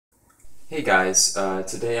Hey guys,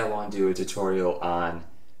 today I want to do a tutorial on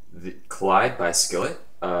the Collide by Skillet.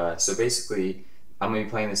 So basically, I'm going to be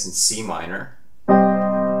playing this in C minor.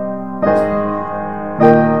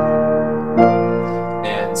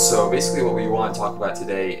 And so basically what we want to talk about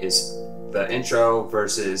today is the intro,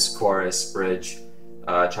 verses, chorus, bridge,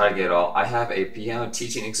 try to get it all. I have a piano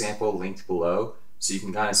teaching example linked below, so you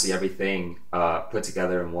can kind of see everything put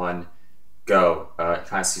together in one go,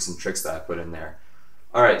 kind of see some tricks that I put in there.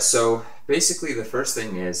 Alright, so basically the first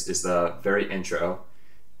thing is the very intro.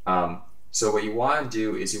 So what you want to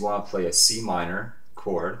do is you want to play a C minor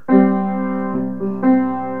chord, then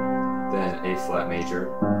A flat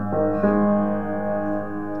major,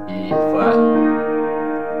 E flat,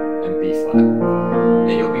 and B flat.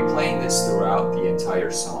 And you'll be playing this throughout the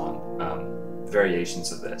entire song,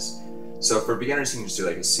 variations of this. So for beginners you can just do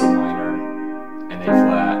like a C minor, an A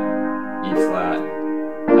flat, E flat, F,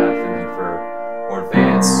 and then for more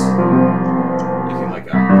advanced, you can like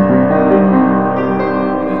and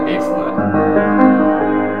then A flat,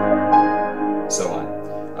 so on.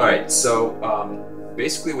 Alright, so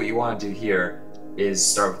basically what you want to do here is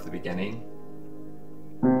start with the beginning,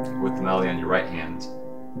 with the melody on your right hand.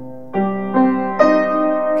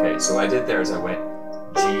 Okay, so what I did there is I went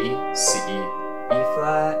G, C, E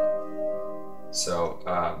flat. So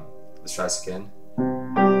let's try this again.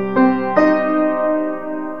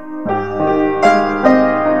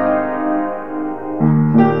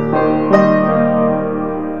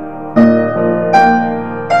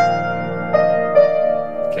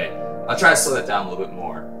 I'll try to slow that down a little bit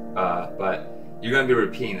more, but you're going to be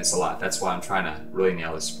repeating this a lot. That's why I'm trying to really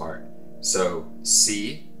nail this part. So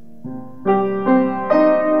C, A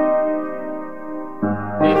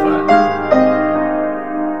flat,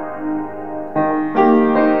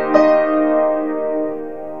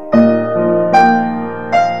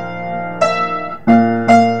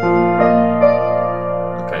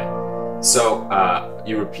 okay. So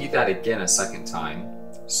you repeat that again a second time.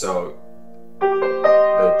 So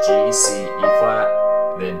the G, C, E flat,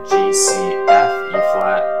 then G, C, F, E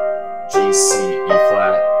flat, G, C, E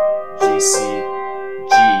flat, G, C,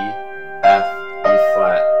 G, F, E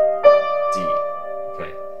flat, D.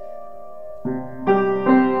 Okay.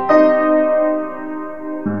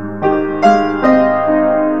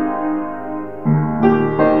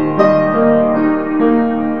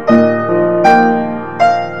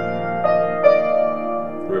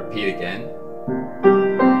 Repeat again.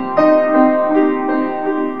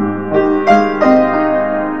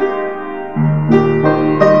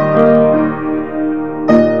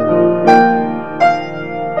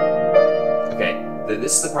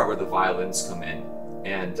 This is the part where the violins come in,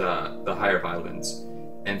 and the higher violins.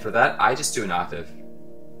 And for that, I just do an octave.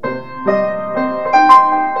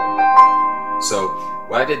 So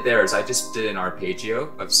what I did there is I just did an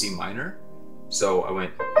arpeggio of C minor. So I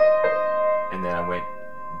went, and then I went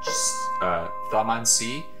thumb on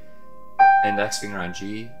C, index finger on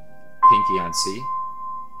G, pinky on C.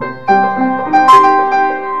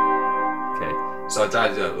 Okay, so I'll try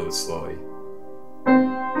to do that a little slowly.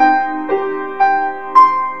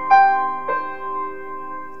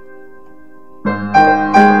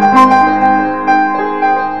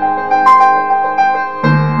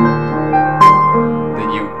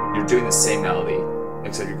 Doing the same melody,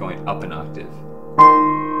 except you're going up an octave.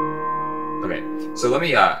 Okay, so let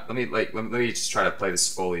me just try to play this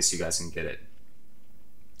fully so you guys can get it.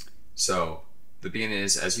 So the beginning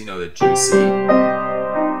is, as you know, the G, C, and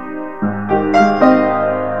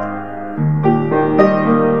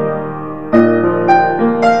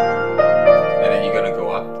then you're gonna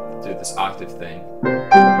go up, do this octave thing.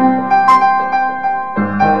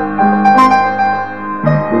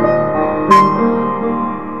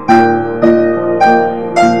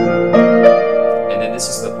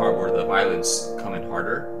 Violins come in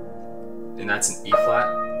harder, and that's an E flat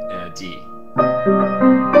and a D.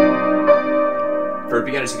 For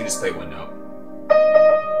beginners, you can just play one note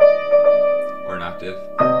or an octave.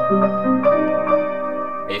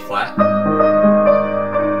 A flat,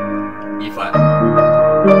 E flat,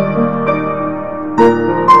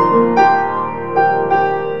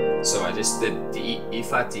 so I just did D, E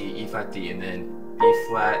flat, D, E flat, D, and then E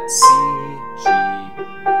flat, C, G.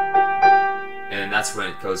 And that's when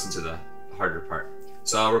it goes into the harder part.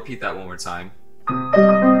 So I'll repeat that one more time.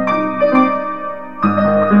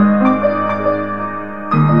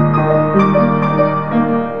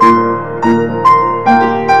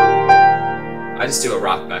 I just do a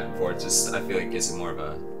rock back and forth, just I feel like it gives it more of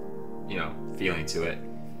a, feeling to it.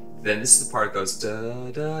 Then this is the part that goes da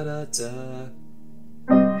da da da.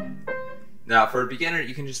 Now for a beginner,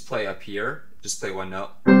 you can just play up here, just play one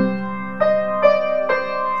note.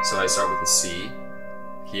 So I start with a C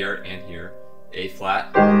here and here, A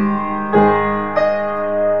flat.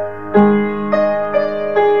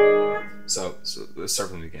 So let's start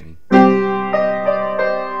from the beginning.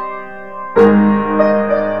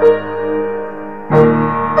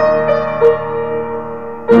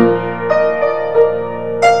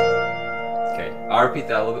 Okay, I'll repeat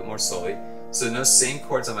that a little bit more slowly. So no same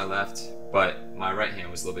chords on my left, but my right hand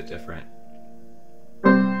was a little bit different.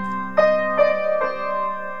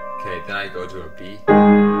 Okay, then I go to a B,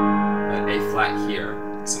 an A flat here,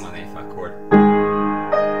 because I'm on the A flat chord.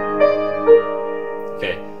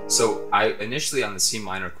 Okay, so I initially on the C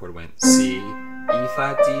minor chord went C, E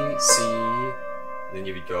flat, D, C, then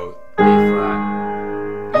you would go A flat,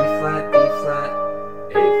 E flat, B flat,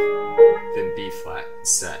 A, then B flat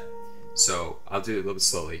instead. So I'll do it a little bit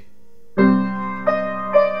slowly. A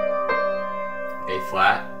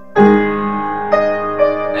flat,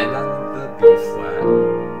 and on the B flat,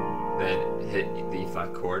 then hit the E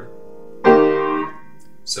flat chord.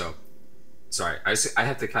 So, sorry, I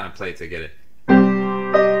have to kind of play it to get it. B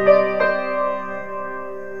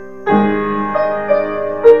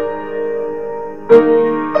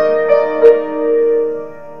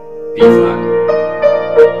flat.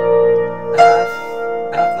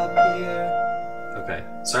 F up here. Okay,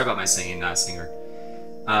 sorry about my singing, not a singer.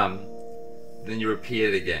 Then you repeat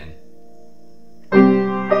it again. I'm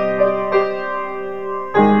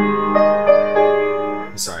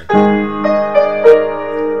sorry. E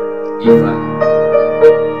flat.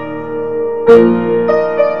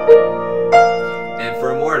 And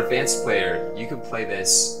for a more advanced player, you can play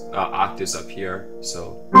this octaves up here.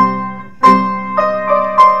 So.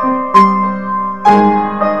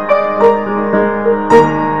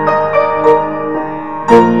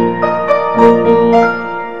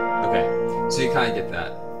 So you kind of get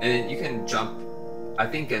that, and you can jump. I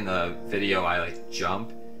think in the video I like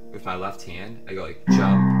jump with my left hand. I go like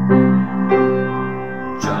jump,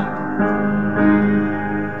 jump,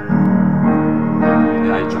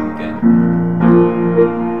 and I jump again.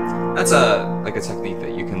 That's like a technique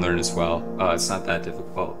that you can learn as well. It's not that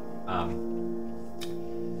difficult.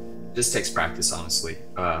 Just takes practice, honestly.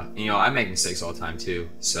 You know, I make mistakes all the time too,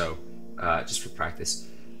 so just for practice.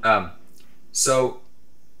 So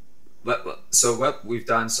what we've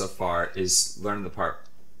done so far is learn the part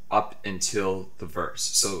up until the verse.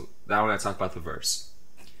 So now we're going to talk about the verse.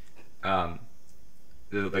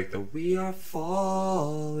 Like the "we are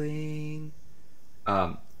falling."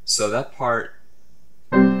 So that part.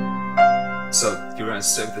 So you're going to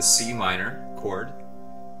start with the C minor chord,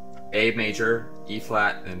 A major, E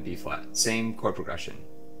flat, then B flat. Same chord progression.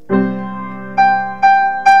 A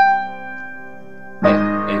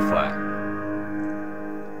flat.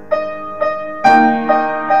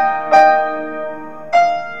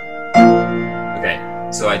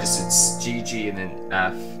 So I just did G, G, and then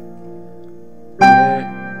F.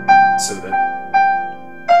 So then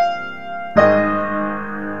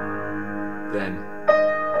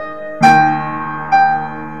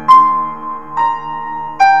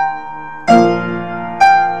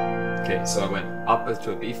okay, so I went up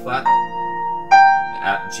to a B flat,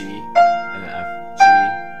 F, G, and then F, G.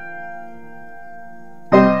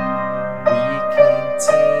 We can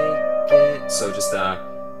take it. So just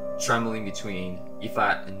trembling between E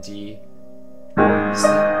flat and D.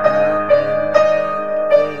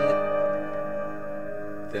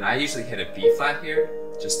 Then I usually hit a B flat here,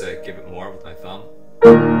 just to give it more with my thumb.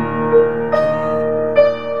 You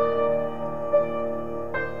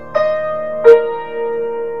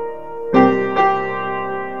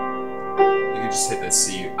can just hit the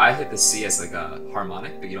C. I hit the C as like a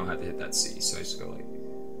harmonic, but you don't have to hit that C, so I just go like.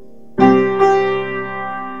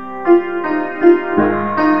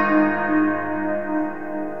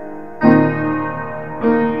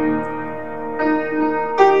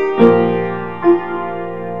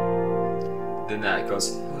 Then that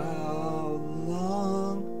goes, how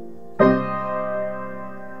long?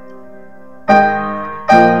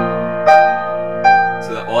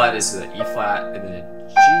 So all that is the E flat and then a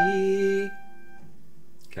G.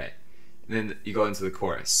 Okay. And then you go into the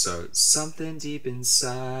chorus. So something deep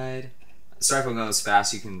inside. Sorry if I'm going this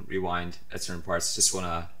fast. You can rewind at certain parts. Just want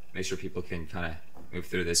to make sure people can kind of move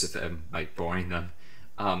through this if I'm like boring them.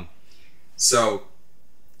 So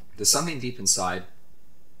there's something deep inside.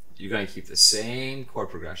 You're going to keep the same chord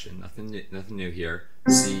progression, nothing new here.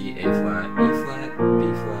 C, A flat, E flat,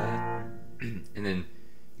 B flat, and then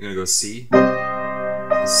you're going to go C.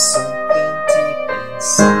 There's something deep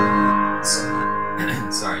inside.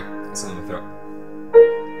 Sorry, got something in my throat.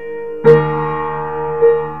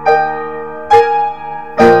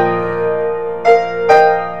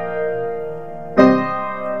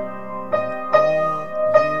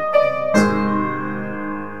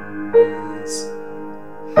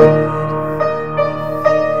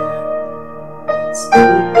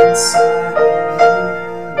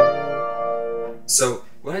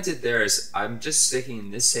 did there is I'm just sticking in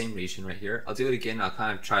this same region right here. I'll do it again. I'll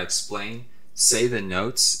kind of try to explain, say the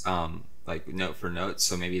notes, like note for note.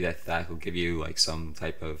 So maybe that will give you like some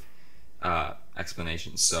type of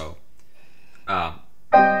explanation. So, boom.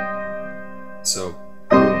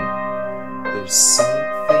 There's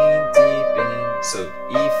something deep in. So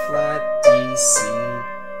E flat, D, C,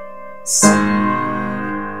 C,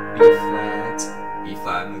 B flat, E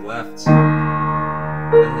flat on the left.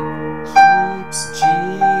 Then it keeps G,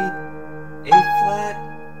 A flat,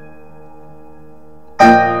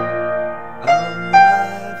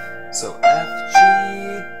 alive. So F, G,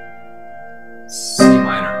 C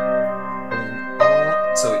minor.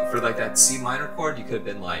 So for like that C minor chord, you could have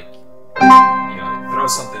been like, you know, throw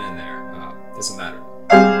something in there. Doesn't matter.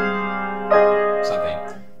 Something.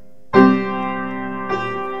 E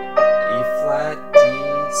flat, D,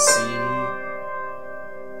 C,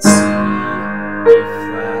 C, E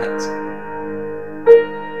flat,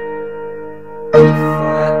 E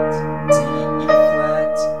flat, D, E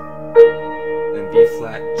flat, then B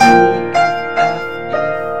flat, G, F, E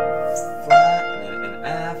flat, and then an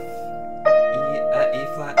F, E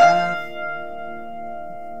flat, F,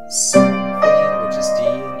 something, which is D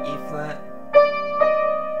and E flat,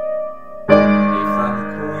 A flat on the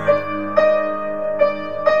chord,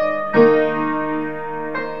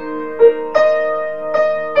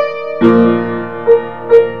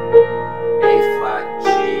 A flat, G,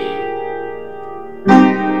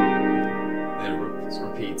 then it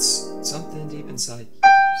repeats, something deep inside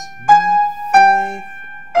keeps my faith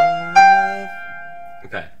alive.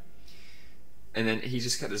 Okay. And then he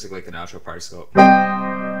just there's like an outro part, so and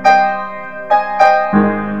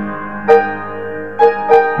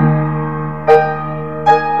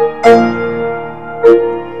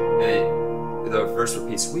the verse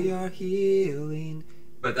repeats, "We are healing,"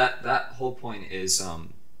 but that whole point is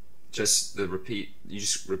just the repeat. You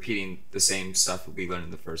just repeating the same stuff we learned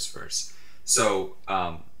in the first verse. So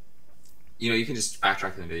you know, you can just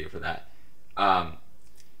backtrack in the video for that.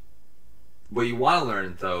 What you want to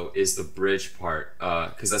learn though is the bridge part,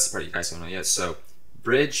 because that's the part you guys don't know yet. So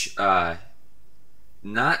bridge,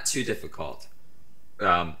 not too difficult.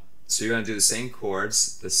 So you're gonna do the same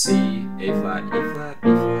chords: the C, A flat, E flat, B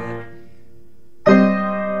flat.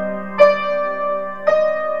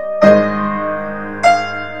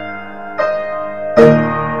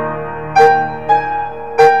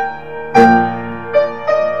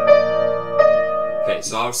 Okay,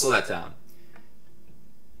 so I'll slow that down.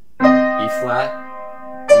 E flat,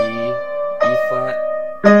 D, E flat,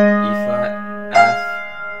 E flat, F,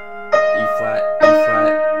 E flat,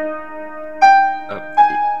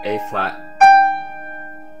 A flat,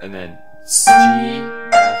 and then G,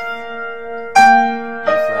 F, E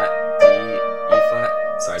flat, D, E flat.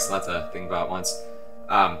 Sorry, it's a lot to think about at once.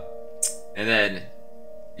 And then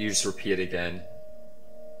you just repeat it again.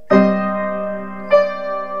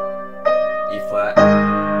 E flat, F,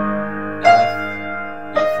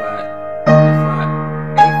 E flat,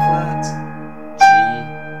 A flat, G.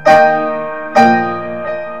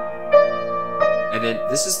 And then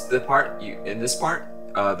this is the part, in this part,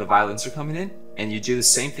 the violins are coming in, and you do the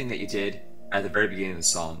same thing that you did at the very beginning of the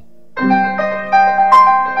song.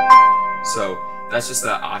 So that's just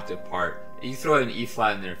the octave part. You throw an E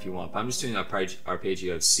flat in there if you want, but I'm just doing an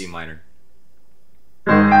arpeggio of C minor.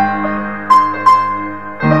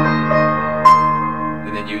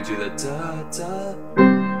 And then you do the da da.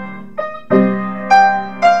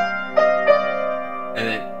 And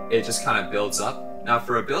then it just kind of builds up. Now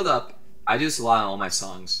for a build up, I do this a lot on all my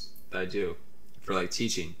songs that I do for like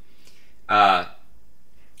teaching. You're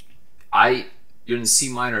in the C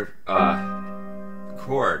minor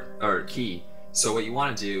chord or key. So what you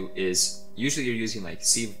want to do is, usually you're using like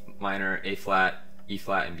C minor, A flat, E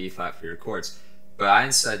flat, and B flat for your chords. But I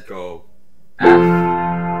instead go F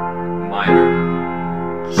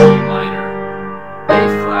minor, G minor, A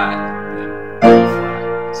flat, and then B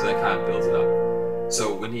flat. So that kind of builds it up.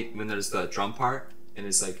 So when there's the drum part, and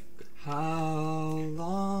it's like, how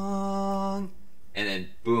long, and then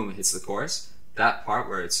boom, it hits the chorus. That part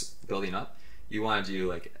where it's building up, you want to do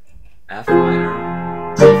like F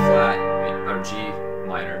minor, D flat, or G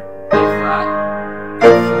minor, A flat, B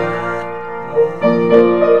flat,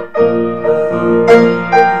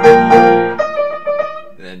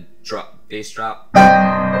 and then drop, bass drop.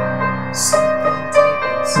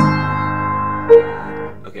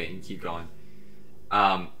 Okay, and keep going.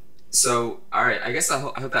 So, all right, I guess I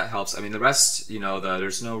hope that helps. I mean, the rest, you know,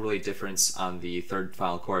 there's no really difference on the third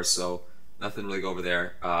final chorus, so nothing really go over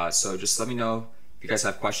there. So just let me know if you guys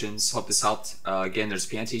have questions. Hope this helped. Again, there's a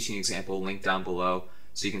piano teaching example linked down below,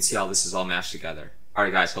 so you can see how this is all mashed together. All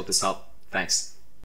right, guys, hope this helped. Thanks.